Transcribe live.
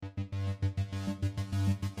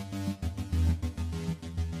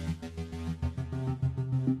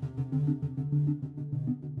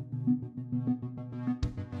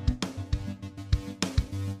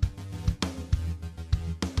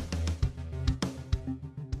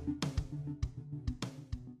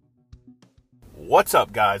What's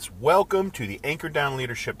up, guys? Welcome to the Anchor Down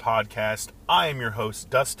Leadership Podcast. I am your host,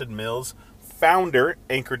 Dustin Mills, founder,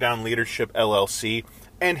 Anchor Down Leadership LLC,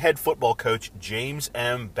 and head football coach, James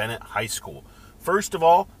M. Bennett High School. First of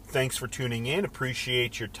all, thanks for tuning in.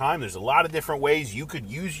 Appreciate your time. There's a lot of different ways you could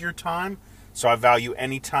use your time, so I value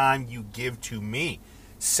any time you give to me.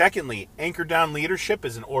 Secondly, Anchor Down Leadership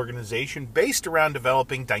is an organization based around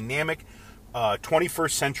developing dynamic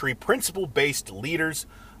 21st century principle-based leaders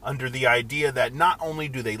under the idea that not only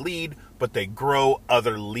do they lead, but they grow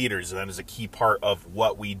other leaders. And that is a key part of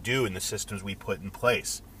what we do in the systems we put in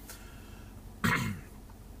place.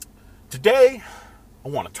 Today, I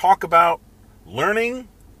want to talk about learning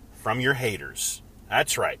from your haters.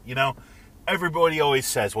 That's right. You know, everybody always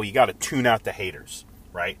says, well, you got to tune out the haters,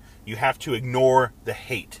 right? You have to ignore the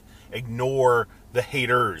hate, ignore the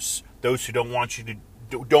haters, those who don't want you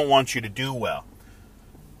to do well.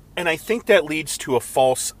 And I think that leads to a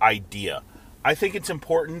false idea. I think it's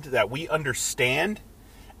important that we understand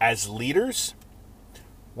as leaders,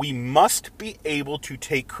 we must be able to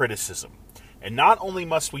take criticism. And not only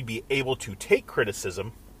must we be able to take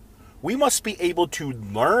criticism, we must be able to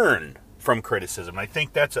learn from criticism. I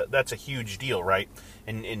think that's a huge deal, right?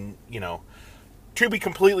 And you know, to be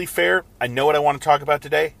completely fair, I know what I want to talk about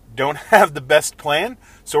today. Don't have the best plan,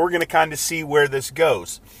 so we're going to kind of see where this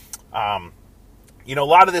goes. You know, a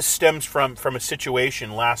lot of this stems from a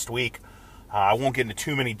situation last week. I won't get into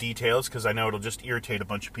too many details because I know it'll just irritate a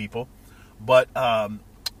bunch of people. But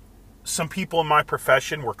some people in my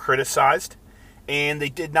profession were criticized, and they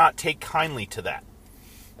did not take kindly to that.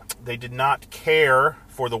 They did not care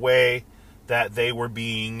for the way that they were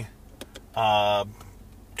being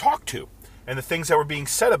talked to and the things that were being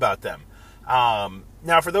said about them.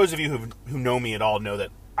 Now, for those of you who know me at all, know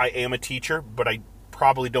that I am a teacher, but I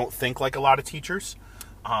probably don't think like a lot of teachers.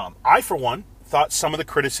 I, for one, thought some of the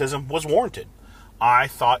criticism was warranted. I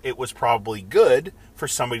thought it was probably good for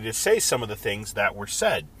somebody to say some of the things that were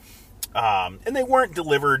said. And they weren't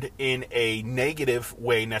delivered in a negative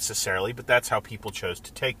way necessarily, but that's how people chose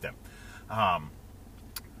to take them.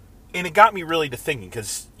 And it got me really to thinking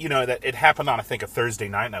because, you know, that it happened on, I think, a Thursday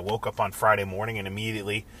night, and I woke up on Friday morning and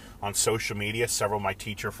immediately on social media, several of my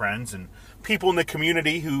teacher friends and people in the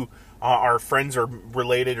community who are friends or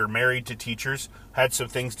related or married to teachers had some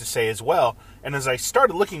things to say as well. And as I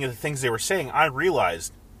started looking at the things they were saying, I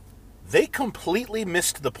realized they completely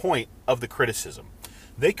missed the point of the criticism.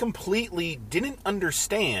 They completely didn't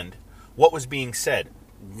understand what was being said.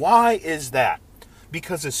 Why is that?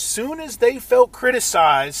 Because as soon as they felt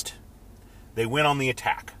criticized, they went on the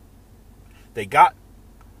attack. They got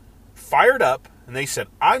fired up and they said,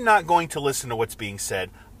 I'm not going to listen to what's being said.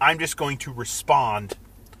 I'm just going to respond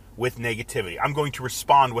with negativity. I'm going to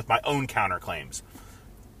respond with my own counterclaims.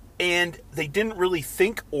 And they didn't really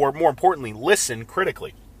think, or more importantly, listen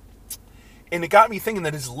critically. And it got me thinking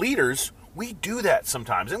that as leaders, we do that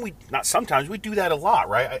sometimes. And we do that a lot,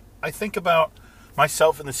 right? I think about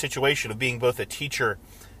myself in the situation of being both a teacher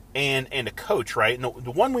and a coach, right? And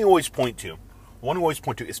the one we always point to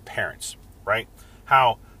is parents, right?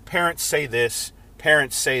 How parents say this,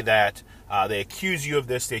 parents say that, they accuse you of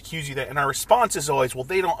this, they accuse you of that, and our response is always, well,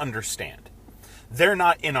 they don't understand. They're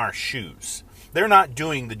not in our shoes. They're not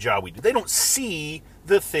doing the job we do. They don't see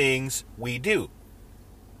the things we do.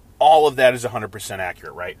 All of that is 100%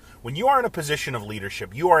 accurate, right? When you are in a position of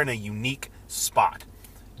leadership, you are in a unique spot.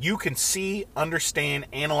 You can see, understand,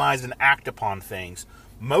 analyze, and act upon things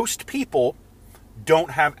most people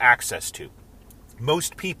don't have access to.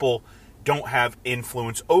 Most people don't have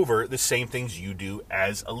influence over the same things you do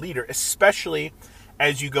as a leader, especially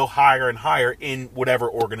as you go higher and higher in whatever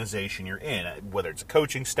organization you're in, whether it's a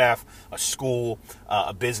coaching staff, a school,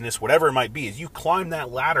 a business, whatever it might be. As you climb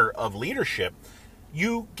that ladder of leadership,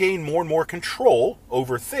 you gain more and more control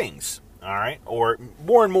over things, all right? Or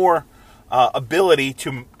more and more ability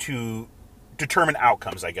to determine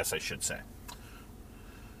outcomes, I guess I should say.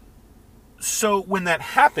 So when that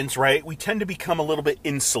happens, right, we tend to become a little bit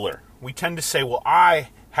insular. We tend to say, well, I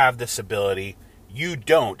have this ability, you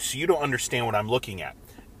don't, so you don't understand what I'm looking at.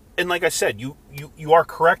 And like I said, you are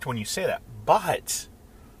correct when you say that. But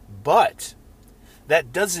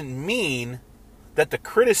that doesn't mean that the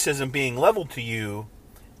criticism being leveled to you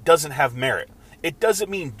doesn't have merit. It doesn't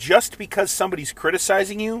mean just because somebody's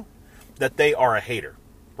criticizing you that they are a hater,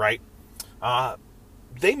 right?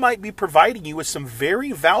 They might be providing you with some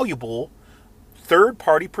very valuable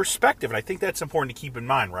third-party perspective, and I think that's important to keep in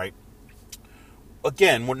mind, right?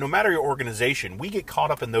 Again, no matter your organization, we get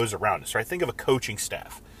caught up in those around us, right? Think of a coaching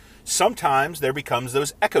staff. Sometimes there becomes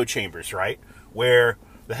those echo chambers, right? Where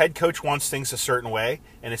The head coach wants things a certain way,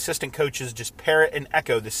 and assistant coaches just parrot and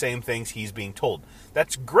echo the same things he's being told.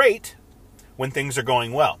 That's great when things are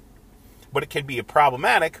going well, but it can be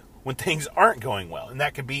problematic when things aren't going well. And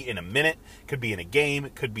that could be in a minute, could be in a game,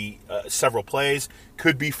 it could be several plays,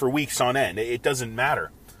 could be for weeks on end. It doesn't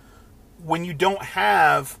matter. When you don't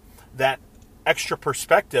have that extra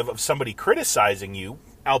perspective of somebody criticizing you,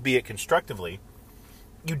 albeit constructively,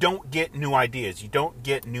 you don't get new ideas, you don't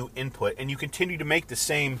get new input, and you continue to make the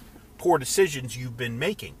same poor decisions you've been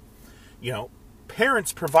making.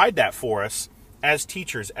 Parents provide that for us as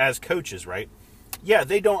teachers, as coaches, right? Yeah,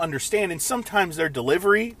 they don't understand, and sometimes their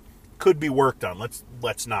delivery could be worked on.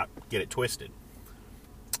 Let's not get it twisted.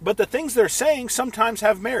 But the things they're saying sometimes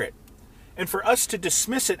have merit. And for us to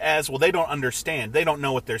dismiss it as, well, they don't understand, they don't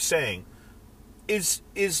know what they're saying, is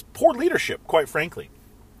poor leadership, quite frankly.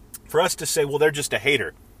 For us to say, well, they're just a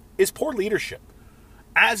hater, is poor leadership.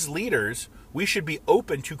 As leaders, we should be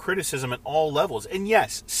open to criticism at all levels. And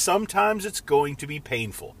yes, sometimes it's going to be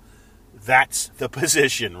painful. That's the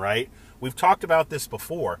position, right? We've talked about this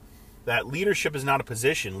before, that leadership is not a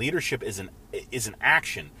position. Leadership is an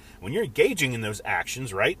action. When you're engaging in those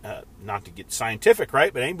actions, right? Not to get scientific,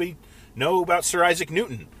 right? But anybody know about Sir Isaac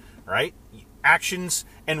Newton, right? Actions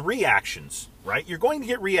and reactions, right? You're going to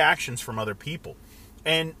get reactions from other people.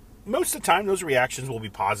 And most of the time, those reactions will be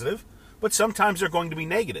positive, but sometimes they're going to be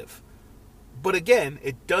negative. But again,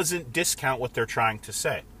 it doesn't discount what they're trying to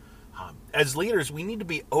say. As leaders, we need to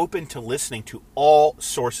be open to listening to all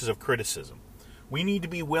sources of criticism. We need to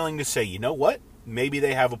be willing to say, you know what? Maybe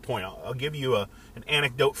they have a point. I'll give you an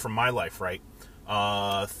anecdote from my life, right?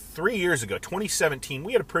 3 years ago, 2017,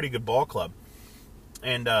 we had a pretty good ball club.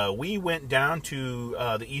 And we went down to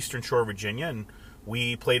the Eastern Shore of Virginia, and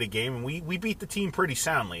we played a game, and we beat the team pretty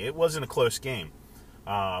soundly. It wasn't a close game.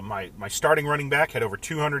 My starting running back had over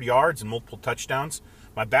 200 yards and multiple touchdowns.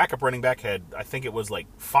 My backup running back had, I think it was like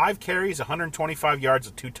 5 carries, 125 yards,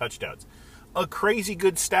 and 2 touchdowns. A crazy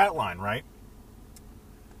good stat line, right?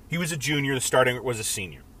 He was a junior. The starting was a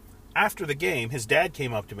senior. After the game, his dad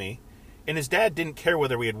came up to me, and his dad didn't care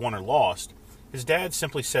whether we had won or lost. His dad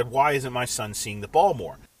simply said, "Why isn't my son seeing the ball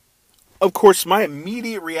more?" Of course, my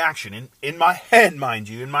immediate reaction, in my head, mind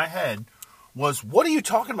you, was, what are you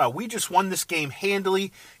talking about? We just won this game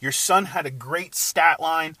handily. Your son had a great stat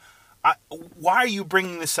line. Why are you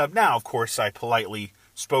bringing this up now? Of course, I politely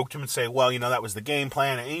spoke to him and say, well, that was the game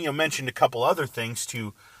plan. And, mentioned a couple other things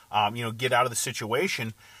to, get out of the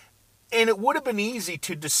situation. And it would have been easy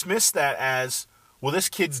to dismiss that as, well, this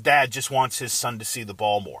kid's dad just wants his son to see the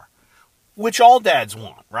ball more. Which all dads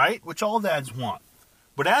want, right? Which all dads want.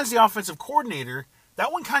 But as the offensive coordinator,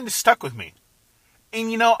 that one kind of stuck with me.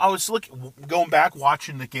 And, I was going back,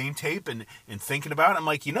 watching the game tape and thinking about it. I'm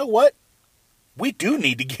like, you know what? We do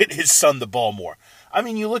need to get his son the ball more. I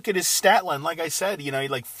mean, you look at his stat line, like I said, he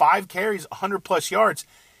had 5 carries, 100-plus yards.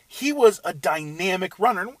 He was a dynamic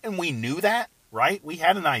runner, and we knew that, right? We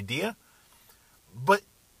had an idea. But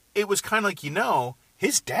it was kind of like,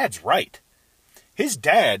 his dad's right. His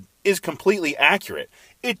dad is completely accurate.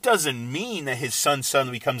 It doesn't mean that his son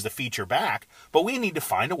suddenly becomes the feature back, but we need to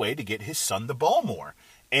find a way to get his son the ball more.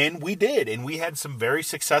 And we did, and we had some very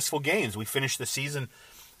successful games. We finished the season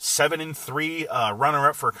 7-3,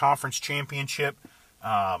 runner-up for a conference championship,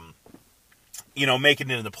 making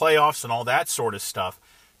it into the playoffs and all that sort of stuff.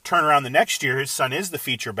 Turn around the next year, his son is the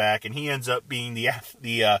feature back, and he ends up being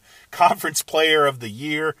the conference player of the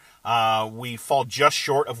year. We fall just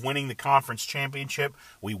short of winning the conference championship.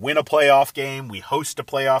 We win a playoff game. We host a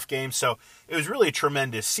playoff game. So it was really a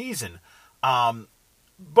tremendous season.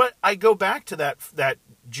 But I go back to that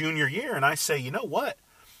junior year, and I say, you know what?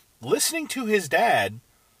 Listening to his dad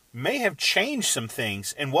may have changed some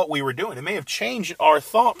things in what we were doing. It may have changed our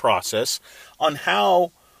thought process on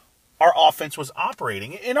how our offense was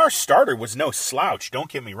operating. And our starter was no slouch, don't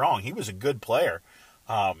get me wrong. He was a good player.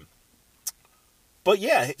 But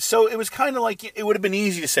yeah, so it was kind of like, it would have been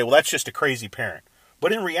easy to say, well, that's just a crazy parent.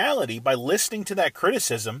 But in reality, by listening to that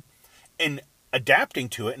criticism and adapting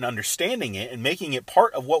to it and understanding it and making it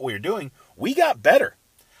part of what we were doing, we got better.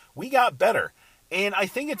 We got better. And I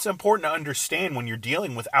think it's important to understand when you're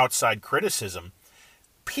dealing with outside criticism,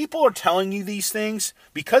 people are telling you these things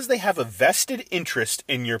because they have a vested interest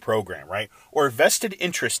in your program, right? Or a vested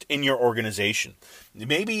interest in your organization.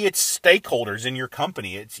 Maybe it's stakeholders in your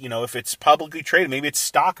company. It's, if it's publicly traded, maybe it's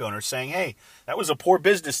stock owners saying, hey, that was a poor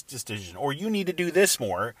business decision, or you need to do this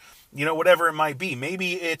more, whatever it might be.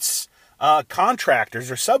 Maybe it's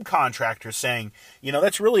contractors or subcontractors saying,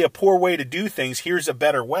 that's really a poor way to do things. Here's a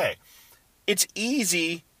better way. It's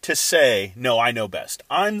easy to say, no, I know best.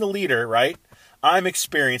 I'm the leader, right? I'm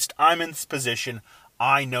experienced. I'm in this position.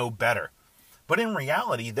 I know better. But in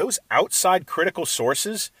reality, those outside critical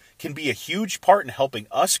sources can be a huge part in helping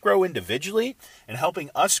us grow individually and helping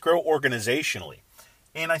us grow organizationally.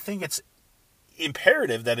 And I think it's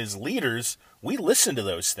imperative that as leaders, we listen to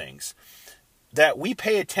those things, that we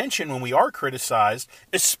pay attention when we are criticized,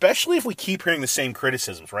 especially if we keep hearing the same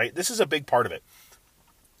criticisms, right? This is a big part of it.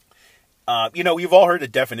 You've all heard the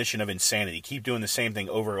definition of insanity. Keep doing the same thing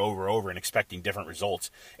over and over and expecting different results.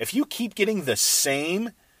 If you keep getting the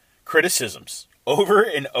same criticisms over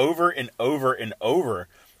and over and over and over,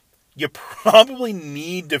 you probably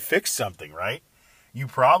need to fix something, right? You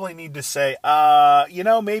probably need to say,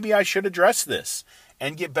 maybe I should address this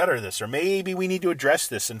and get better at this, or maybe we need to address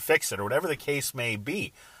this and fix it, or whatever the case may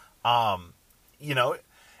be. And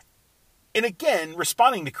again,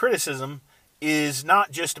 responding to criticism is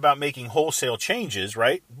not just about making wholesale changes,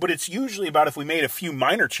 right? But it's usually about if we made a few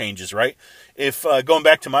minor changes, right? If, going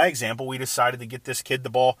back to my example, we decided to get this kid the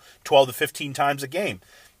ball 12 to 15 times a game.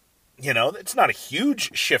 It's not a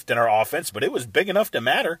huge shift in our offense, but it was big enough to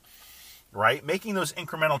matter, right? Making those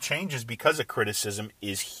incremental changes because of criticism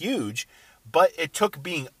is huge, but it took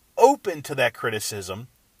being open to that criticism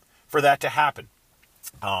for that to happen.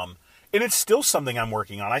 And it's still something I'm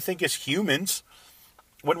working on. I think as humans,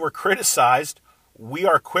 when we're criticized, we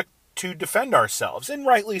are quick to defend ourselves, and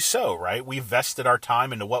rightly so, right? We've vested our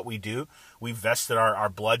time into what we do. We've vested our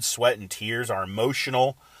blood, sweat, and tears, our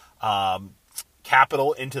emotional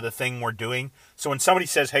capital into the thing we're doing. So when somebody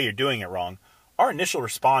says, hey, you're doing it wrong, our initial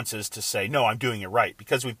response is to say, no, I'm doing it right,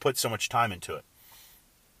 because we've put so much time into it.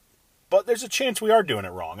 But there's a chance we are doing it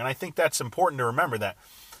wrong, and I think that's important to remember, that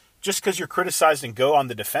just because you're criticized and go on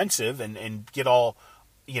the defensive and get all,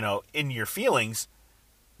 in your feelings,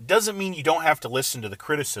 doesn't mean you don't have to listen to the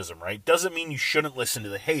criticism, right? Doesn't mean you shouldn't listen to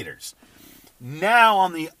the haters. Now,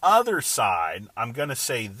 on the other side, I'm going to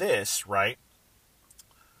say this, right?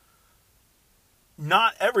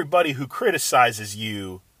 Not everybody who criticizes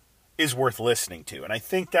you is worth listening to. And I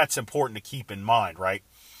think that's important to keep in mind, right?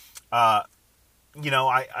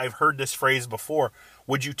 I've heard this phrase before.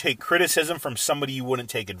 Would you take criticism from somebody you wouldn't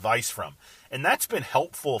take advice from? And that's been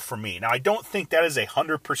helpful for me. Now, I don't think that is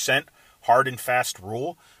 100% hard and fast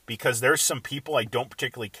rule, because there's some people I don't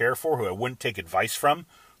particularly care for who I wouldn't take advice from,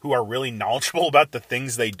 who are really knowledgeable about the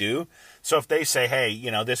things they do. So if they say, hey,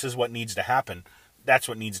 this is what needs to happen, that's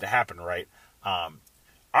what needs to happen, right?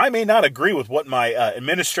 I may not agree with what my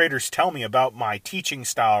administrators tell me about my teaching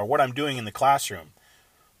style or what I'm doing in the classroom,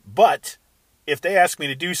 but if they ask me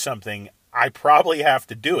to do something, I probably have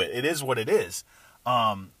to do it. It is what it is.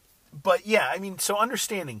 But yeah, so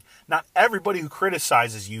understanding not everybody who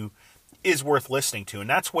criticizes you is worth listening to. And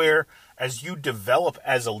that's where, as you develop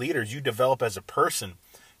as a leader, as you develop as a person,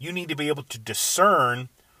 you need to be able to discern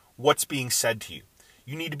what's being said to you.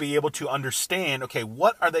 You need to be able to understand, okay,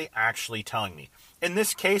 what are they actually telling me? In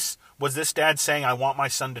this case, was this dad saying, I want my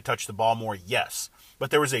son to touch the ball more? Yes.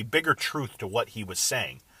 But there was a bigger truth to what he was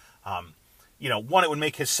saying. One, it would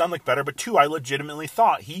make his son look better, but two, I legitimately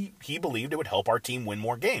thought he believed it would help our team win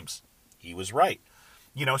more games. He was right.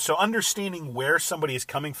 So understanding where somebody is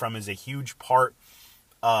coming from is a huge part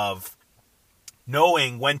of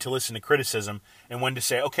knowing when to listen to criticism and when to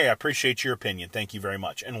say, okay, I appreciate your opinion, thank you very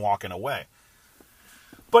much, and walking away.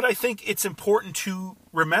 But I think it's important to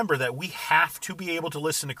remember that we have to be able to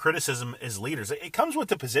listen to criticism as leaders. It comes with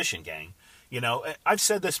the position, gang. I've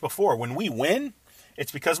said this before. When we win,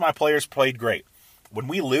 it's because my players played great. When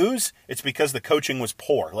we lose, it's because the coaching was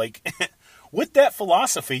poor. With that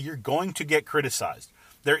philosophy, you're going to get criticized.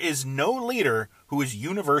 There is no leader who is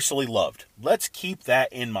universally loved. Let's keep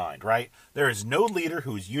that in mind, right? There is no leader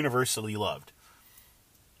who is universally loved.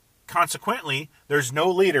 Consequently, there's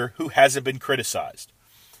no leader who hasn't been criticized.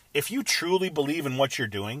 If you truly believe in what you're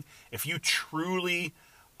doing, if you truly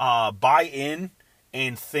buy in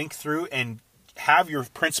and think through and have your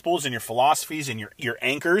principles and your philosophies and your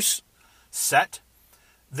anchors set,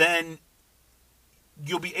 then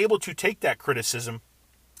you'll be able to take that criticism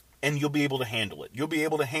and you'll be able to handle it. You'll be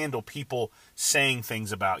able to handle people saying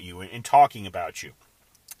things about you and talking about you.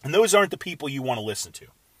 And those aren't the people you want to listen to.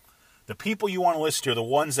 The people you want to listen to are the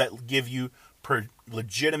ones that give you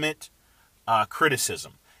legitimate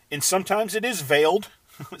criticism. And sometimes it is veiled.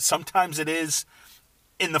 Sometimes it is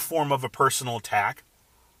in the form of a personal attack.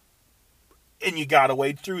 And you got to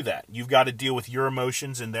wade through that. You've got to deal with your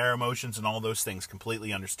emotions and their emotions and all those things.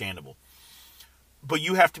 Completely understandable. But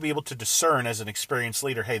you have to be able to discern as an experienced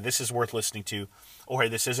leader, hey, this is worth listening to, or hey,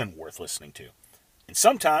 this isn't worth listening to. And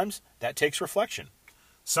sometimes that takes reflection.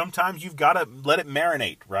 Sometimes you've got to let it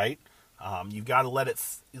marinate, right? You've got to let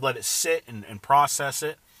it sit and process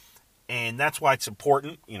it And that's why it's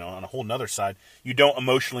important, on a whole nother side, you don't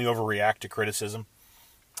emotionally overreact to criticism.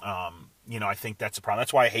 I think that's a problem.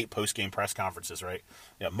 That's why I hate post-game press conferences, right?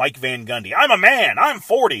 Mike Van Gundy, I'm a man, I'm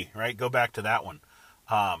 40, right? Go back to that one.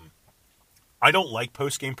 I don't like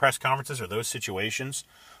post-game press conferences or those situations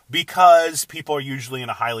because people are usually in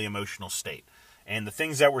a highly emotional state. And the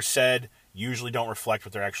things that were said usually don't reflect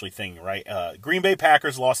what they're actually thinking, right? Green Bay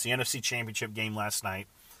Packers lost the NFC Championship game last night.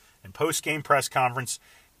 And post-game press conference,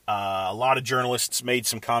 a lot of journalists made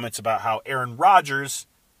some comments about how Aaron Rodgers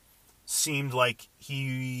seemed like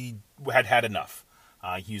he had had enough.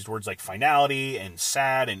 He used words like finality and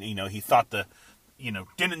sad, and, he thought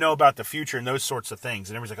didn't know about the future and those sorts of things.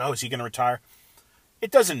 And everybody's like, oh, is he going to retire?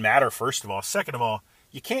 It doesn't matter, first of all. Second of all,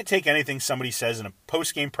 you can't take anything somebody says in a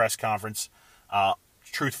post-game press conference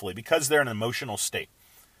truthfully because they're in an emotional state.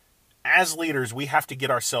 As leaders, we have to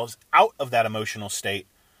get ourselves out of that emotional state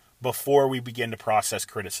before we begin to process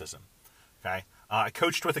criticism. Okay? I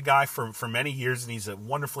coached with a guy for many years, and he's a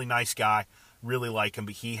wonderfully nice guy. Really like him,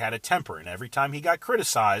 but he had a temper. And every time he got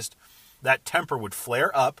criticized, that temper would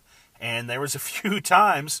flare up. And there was a few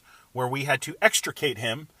times where we had to extricate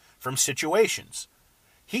him from situations.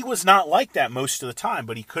 He was not like that most of the time,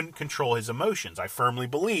 but he couldn't control his emotions. I firmly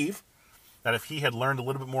believe that if he had learned a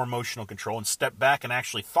little bit more emotional control and stepped back and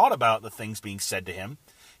actually thought about the things being said to him,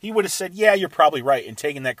 he would have said, yeah, you're probably right, and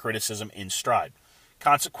taken that criticism in stride.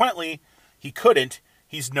 Consequently, he couldn't.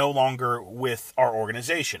 He's no longer with our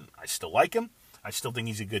organization. I still like him. I still think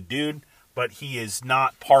he's a good dude, but he is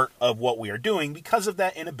not part of what we are doing because of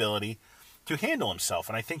that inability to handle himself.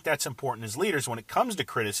 And I think that's important as leaders. When it comes to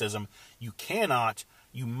criticism, you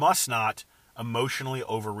must not emotionally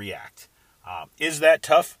overreact. Is that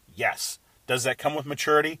tough? Yes. Does that come with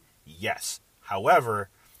maturity? Yes. However,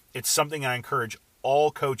 it's something I encourage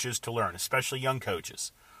all coaches to learn, especially young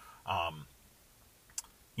coaches.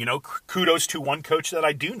 Kudos to one coach that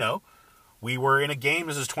I do know. We were in a game,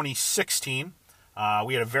 this is 2016.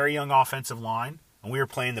 We had a very young offensive line, and we were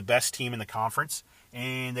playing the best team in the conference,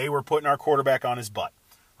 and they were putting our quarterback on his butt.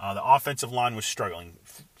 The offensive line was struggling.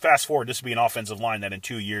 Fast forward, this would be an offensive line that in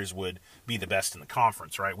 2 years would be the best in the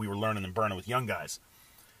conference, right? We were learning and burning with young guys.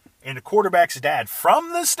 And the quarterback's dad,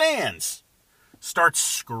 from the stands, starts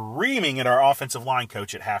screaming at our offensive line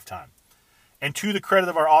coach at halftime. And to the credit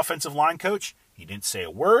of our offensive line coach, he didn't say a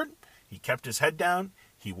word. He kept his head down.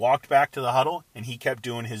 He walked back to the huddle, and he kept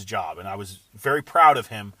doing his job. And I was very proud of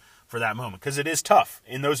him for that moment, because it is tough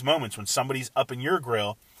in those moments when somebody's up in your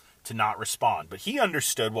grill to not respond. But he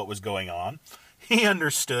understood what was going on. He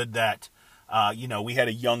understood that, we had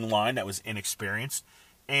a young line that was inexperienced.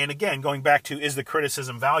 And again, going back to, is the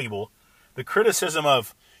criticism valuable? The criticism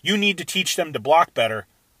of, you need to teach them to block better,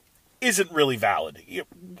 isn't really valid.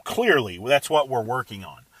 Clearly, that's what we're working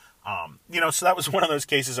on. So that was one of those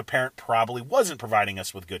cases a parent probably wasn't providing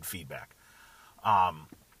us with good feedback.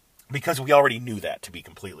 Because we already knew that, to be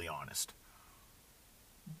completely honest.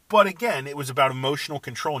 But again, it was about emotional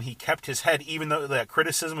control, and he kept his head, even though that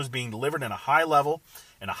criticism was being delivered in a high level,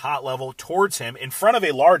 in a hot level, towards him, in front of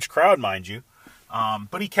a large crowd, mind you.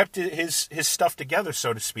 But he kept his stuff together,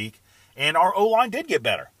 so to speak, and our O-line did get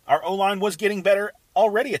better. Our O-line was getting better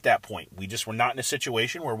already at that point. We just were not in a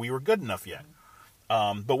situation where we were good enough yet.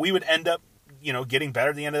 But we would end up, getting better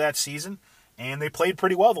at the end of that season, and they played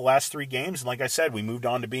pretty well the last 3 games. And like I said, we moved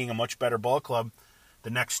on to being a much better ball club the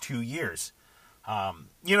next 2 years.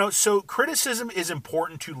 So criticism is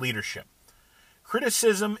important to leadership.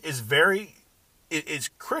 Criticism is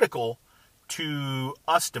critical to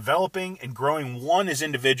us developing and growing, one, as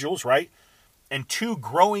individuals, right? And 2,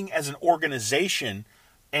 growing as an organization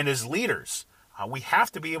and as leaders. We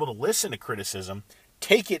have to be able to listen to criticism,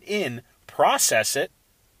 take it in, process it,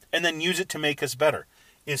 and then use it to make us better.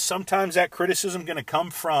 Is sometimes that criticism going to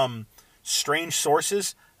come from strange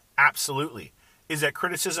sources? Absolutely. Is that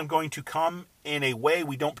criticism going to come in a way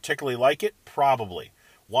we don't particularly like it? Probably.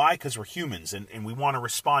 Why? Because we're humans, and we want to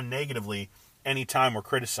respond negatively anytime we're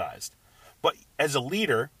criticized. But as a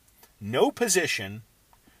leader, no position,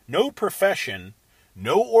 no profession,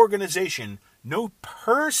 no organization, no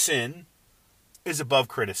person is above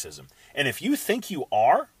criticism. And if you think you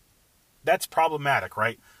are, that's problematic,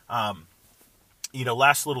 right?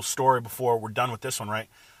 Last little story before we're done with this one, right?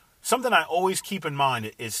 Something I always keep in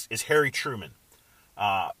mind is Harry Truman.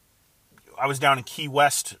 I was down in Key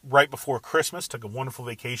West right before Christmas, took a wonderful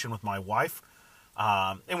vacation with my wife,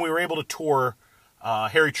 and we were able to tour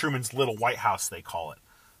Harry Truman's little White House, they call it.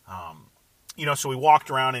 So we walked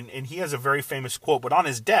around, and he has a very famous quote, but on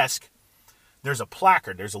his desk, there's a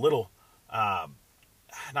placard. There's a little,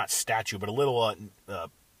 not statue, but a little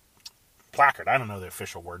placard. I don't know the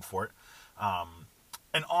official word for it.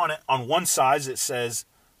 And on it, on one side, it says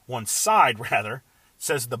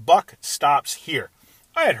the buck stops here.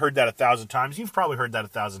 I had heard that 1,000 times. You've probably heard that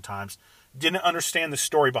 1,000 times. Didn't understand the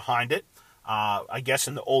story behind it. I guess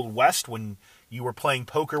in the Old West, when you were playing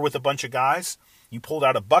poker with a bunch of guys, you pulled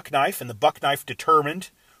out a buck knife, and the buck knife determined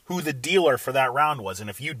who the dealer for that round was. And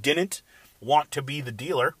if you didn't want to be the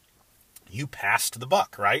dealer, you passed the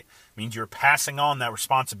buck, right? It means you're passing on that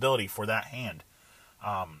responsibility for that hand.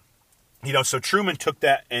 So Truman took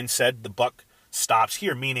that and said the buck stops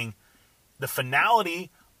here, meaning the finality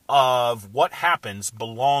of what happens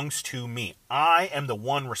belongs to me. I am the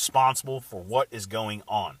one responsible for what is going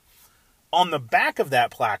on. On the back of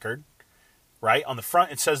that placard, right, on the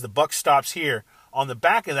front it says the buck stops here. On the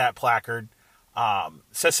back of that placard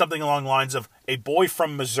says something along the lines of a boy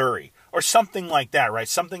from Missouri or something like that, right?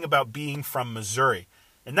 Something about being from Missouri.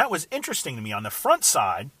 And that was interesting to me. On the front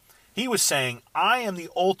side, he was saying, I have the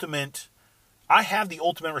ultimate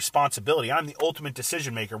responsibility. I'm the ultimate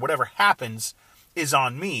decision maker. Whatever happens is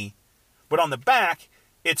on me. But on the back,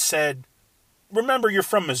 it said, remember, you're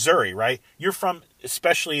from Missouri, right? You're from,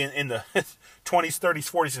 especially in the 20s, 30s,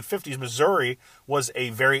 40s, and 50s, Missouri was a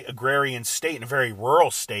very agrarian state and a very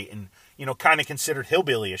rural state and, kind of considered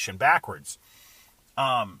hillbilly-ish and backwards.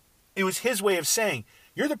 It was his way of saying,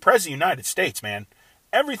 you're the president of the United States, man.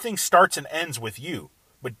 Everything starts and ends with you.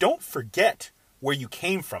 But don't forget where you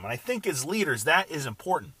came from. And I think as leaders, that is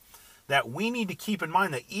important. That we need to keep in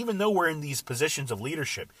mind that even though we're in these positions of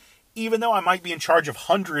leadership, even though I might be in charge of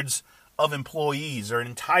hundreds of employees or an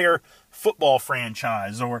entire football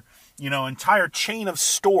franchise or, entire chain of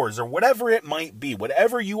stores or whatever it might be,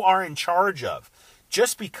 whatever you are in charge of,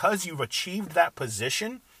 just because you've achieved that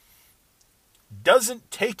position doesn't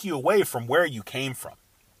take you away from where you came from.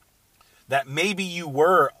 That maybe you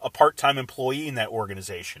were a part-time employee in that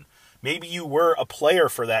organization. Maybe you were a player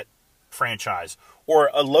for that franchise or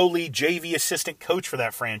a lowly JV assistant coach for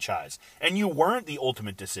that franchise, and you weren't the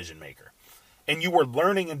ultimate decision maker. And you were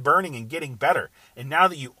learning and burning and getting better. And now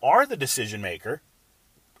that you are the decision maker,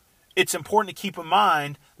 it's important to keep in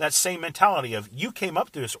mind that same mentality of you came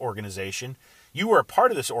up to this organization, you were a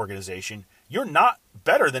part of this organization, you're not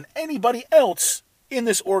better than anybody else in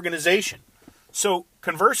this organization. So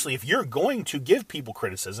conversely, if you're going to give people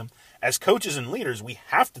criticism, as coaches and leaders, we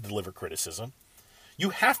have to deliver criticism.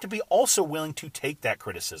 You have to be also willing to take that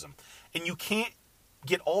criticism. And you can't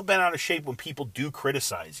get all bent out of shape when people do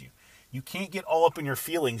criticize you. You can't get all up in your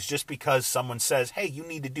feelings just because someone says, hey, you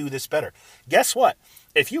need to do this better. Guess what?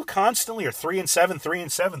 If you constantly are 3-7,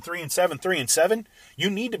 3-7, 3-7, 3-7, you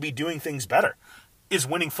need to be doing things better. Is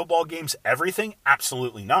winning football games everything?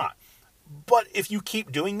 Absolutely not. But if you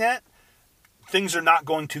keep doing that, things are not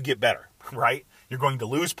going to get better, right? You're going to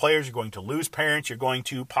lose players, you're going to lose parents, you're going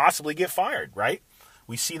to possibly get fired, right?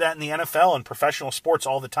 We see that in the NFL and professional sports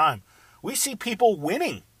all the time. We see people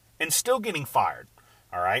winning and still getting fired,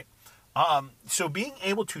 all right? So being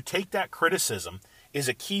able to take that criticism is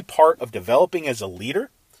a key part of developing as a leader.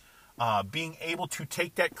 Being able to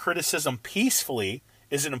take that criticism peacefully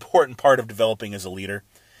is an important part of developing as a leader.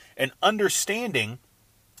 And understanding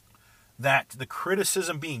that the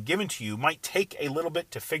criticism being given to you might take a little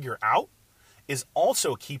bit to figure out is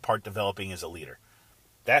also a key part developing as a leader.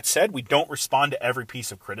 That said, we don't respond to every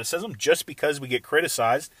piece of criticism. Just because we get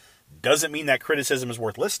criticized doesn't mean that criticism is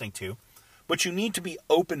worth listening to. But you need to be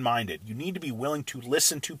open-minded. You need to be willing to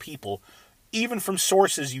listen to people, even from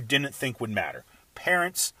sources you didn't think would matter.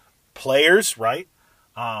 Parents, players, right?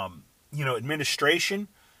 Administration,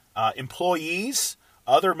 employees,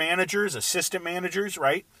 other managers, assistant managers,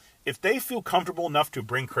 right? If they feel comfortable enough to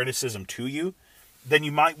bring criticism to you, then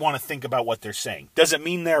you might want to think about what they're saying. Does it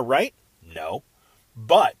mean they're right? No.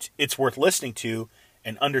 But it's worth listening to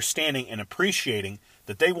and understanding and appreciating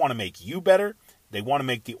that they want to make you better. They want to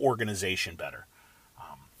make the organization better.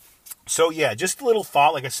 Just a little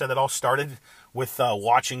thought. Like I said, that all started with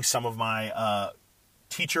watching some of my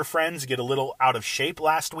teacher friends get a little out of shape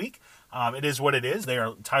last week. It is what it is. They are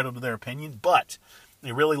entitled to their opinion. But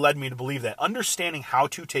it really led me to believe that understanding how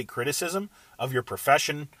to take criticism of your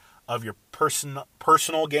profession, of your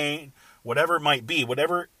personal gain, whatever it might be,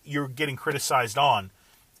 whatever you're getting criticized on,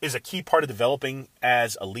 is a key part of developing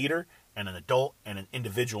as a leader and an adult and an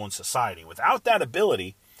individual in society. Without that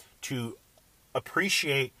ability to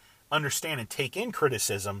appreciate, understand, and take in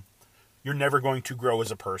criticism, you're never going to grow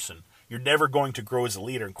as a person. You're never going to grow as a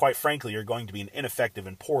leader. And quite frankly, you're going to be an ineffective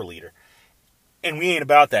and poor leader. And we ain't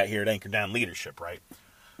about that here at Anchor Down Leadership, right?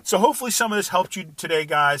 So hopefully some of this helped you today,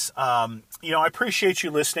 guys. I appreciate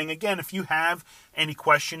you listening. Again, if you have any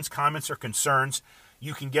questions, comments, or concerns,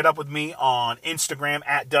 you can get up with me on Instagram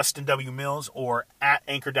at Dustin W. Mills or at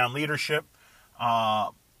Anchor Down Leadership. I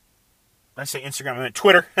say Instagram, I meant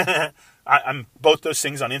Twitter. I'm both those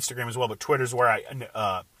things on Instagram as well, but Twitter's where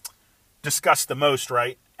I discuss the most,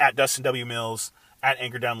 right? At Dustin W. Mills, at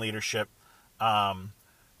Anchor Down Leadership.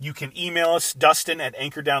 You can email us,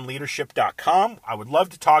 dustin@anchordownleadership.com. I would love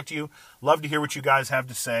to talk to you. Love to hear what you guys have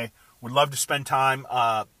to say. Would love to spend time,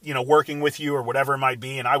 working with you or whatever it might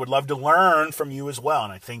be. And I would love to learn from you as well.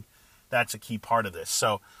 And I think that's a key part of this.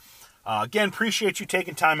 So, again, appreciate you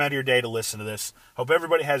taking time out of your day to listen to this. Hope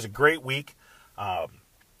everybody has a great week.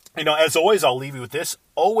 As always, I'll leave you with this.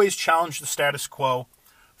 Always challenge the status quo.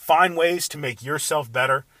 Find ways to make yourself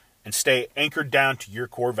better and stay anchored down to your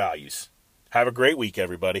core values. Have a great week,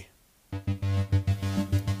 everybody.